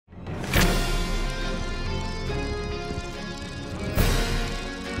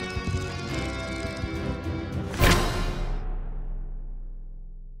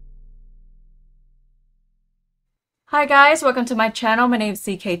Hi guys, welcome to my channel. My name is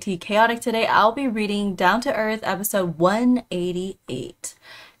CKT Chaotic. Today I'll be reading Down to Earth episode 188.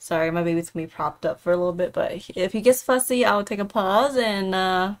 Sorry, my baby's gonna be propped up for a little bit, but if he gets fussy, I'll take a pause and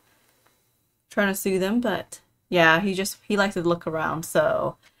trying to soothe him. But yeah, he likes to look around,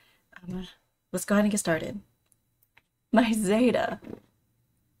 so let's go ahead and get started. My Zaida.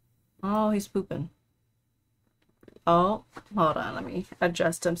 Oh, he's pooping. Oh, hold on, let me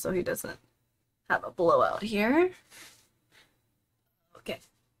adjust him so he doesn't have a blowout here. Okay.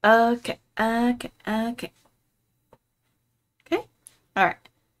 Okay. All right.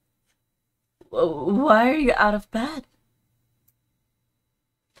 Why are you out of bed?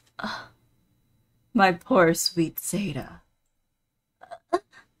 My poor sweet Zaida.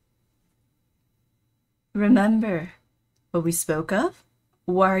 Remember what we spoke of?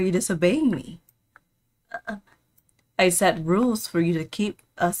 Why are you disobeying me? I set rules for you to keep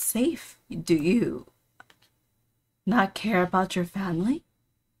us safe. Do you not care about your family?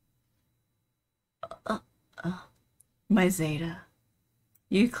 My Zaida,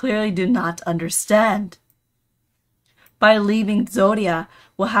 you clearly do not understand. By leaving, Zodia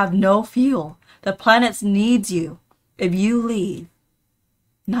will have no fuel. The planet needs you. If you leave,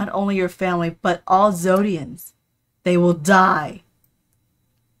 not only your family, but all Zodians, they will die.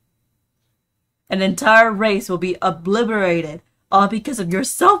 An entire race will be obliterated, all because of your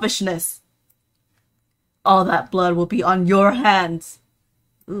selfishness. All that blood will be on your hands.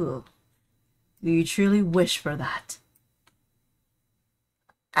 Ooh. Do you truly wish for that?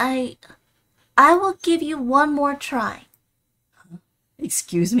 I will give you one more try.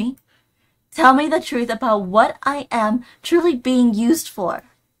 Excuse me? Tell me the truth about what I am truly being used for.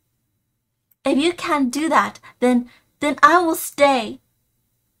 If you can't do that, then I will stay.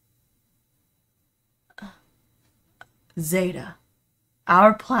 Zaida,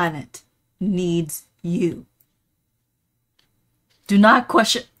 our planet needs you. Do not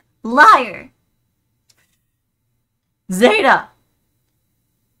question. Liar! Zaida!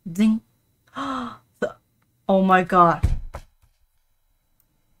 Ding. Oh my god.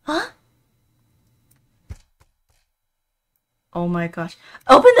 Huh? Oh my gosh.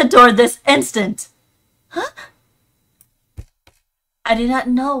 Open the door this instant! Huh? I did not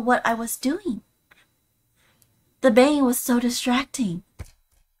know what I was doing. The banging was so distracting.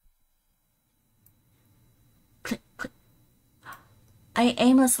 Click, click. I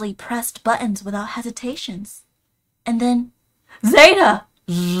aimlessly pressed buttons without hesitations. And then... Zaida!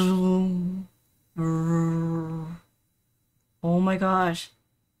 Oh my gosh.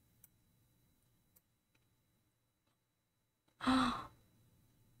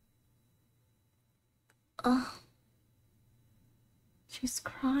 She's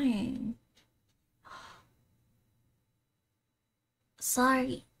crying.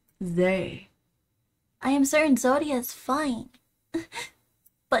 Sorry. I am certain Zodia is fine.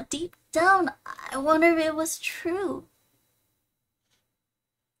 But deep down, I wonder if it was true.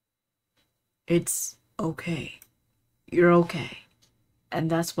 It's okay. You're okay. And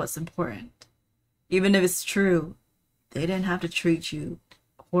that's what's important. Even if it's true, they didn't have to treat you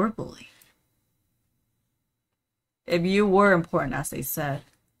horribly. If you were important, as they said,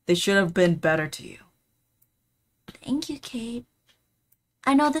 they should have been better to you. Thank you, Kade.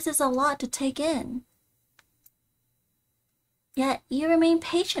 I know this is a lot to take in. Yet you remain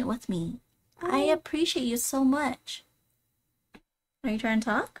patient with me. I appreciate you so much. Are you trying to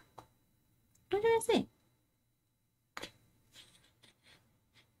talk? What did I say?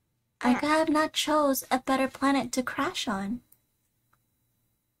 I could have not chose a better planet to crash on.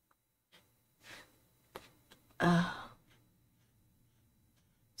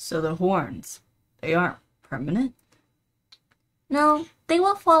 So the horns, they aren't permanent? No, they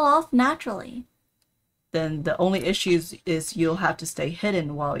will fall off naturally. Then the only issue is you'll have to stay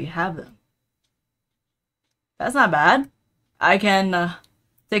hidden while you have them. That's not bad. I can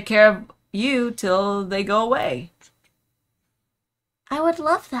take care of you till they go away. I would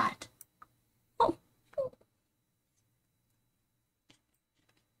love that. Oh.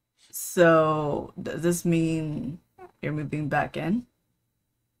 So, does this mean you're moving back in?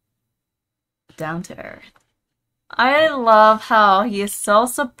 Down to Earth. I love how he is so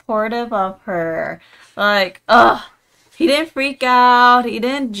supportive of her. Like, he didn't freak out, he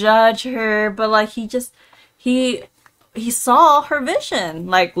didn't judge her, but like he saw her vision.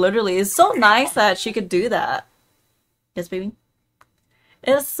 Like, literally, it's so nice that she could do that. Yes, baby?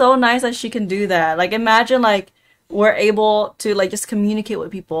 It's so nice that she can do that. Like, imagine, like, we're able to, like, just communicate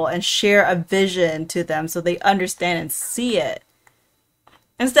with people and share a vision to them so they understand and see it.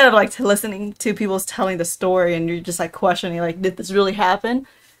 Instead of, like, listening to people telling the story and you're just, like, questioning, like, did this really happen?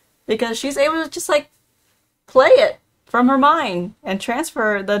 Because she's able to just, like, play it from her mind and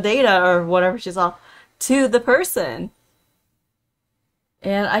transfer the data or whatever she saw to the person.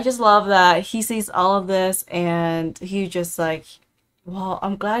 And I just love that he sees all of this and he just like, well,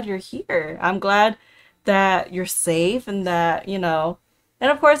 I'm glad you're here. I'm glad that you're safe and that, you know, and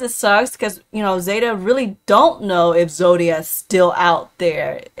of course it sucks because, you know, Zaida really don't know if Zodiac's still out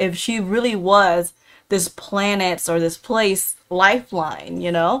there. If she really was this planet's or this place lifeline,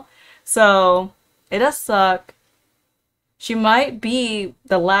 you know? So it does suck. She might be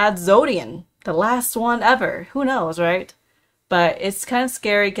the last Zodian, the last one ever. Who knows, right? But it's kind of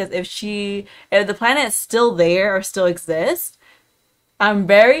scary because if the planet is still there or still exists, I'm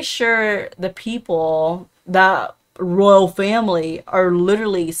very sure the people, that royal family, are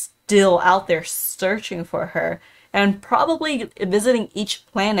literally still out there searching for her and probably visiting each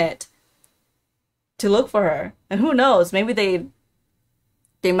planet to look for her. And who knows, maybe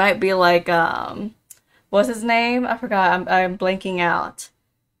they might be like, what's his name? I forgot. I'm blanking out.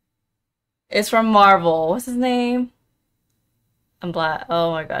 It's from Marvel. What's his name? I'm glad.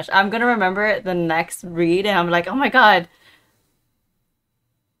 Oh my gosh. I'm gonna remember it the next read and I'm like, oh my god.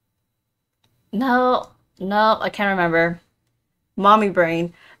 No, no, I can't remember. Mommy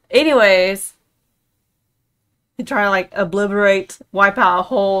brain. Anyways, he trying to like obliterate, wipe out a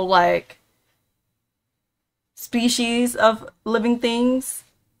whole like species of living things.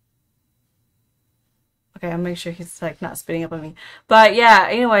 Okay, I'll make sure he's like not spitting up on me. But yeah,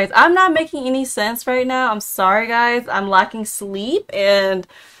 anyways, I'm not making any sense right now. I'm sorry guys. I'm lacking sleep and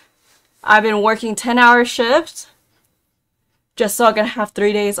I've been working 10-hour shifts just so I can have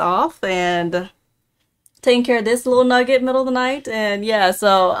 3 days off and taking care of this little nugget middle of the night. And yeah,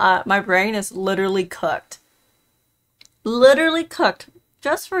 so my brain is literally cooked. Literally cooked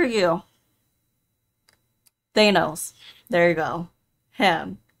just for you. Thanos. There you go.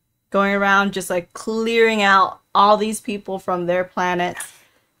 Him. Going around just like clearing out all these people from their planets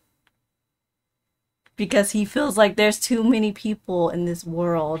because he feels like there's too many people in this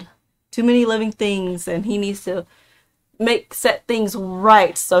world, too many living things, and he needs to set things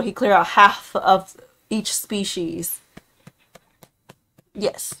right so he clear out half of each species.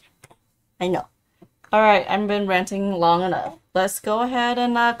 Yes, I know. All right, I've been ranting long enough. Let's go ahead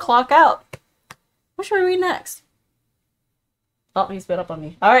and clock out. What should we read next? Oh, he spit up on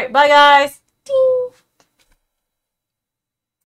me. All right, bye guys.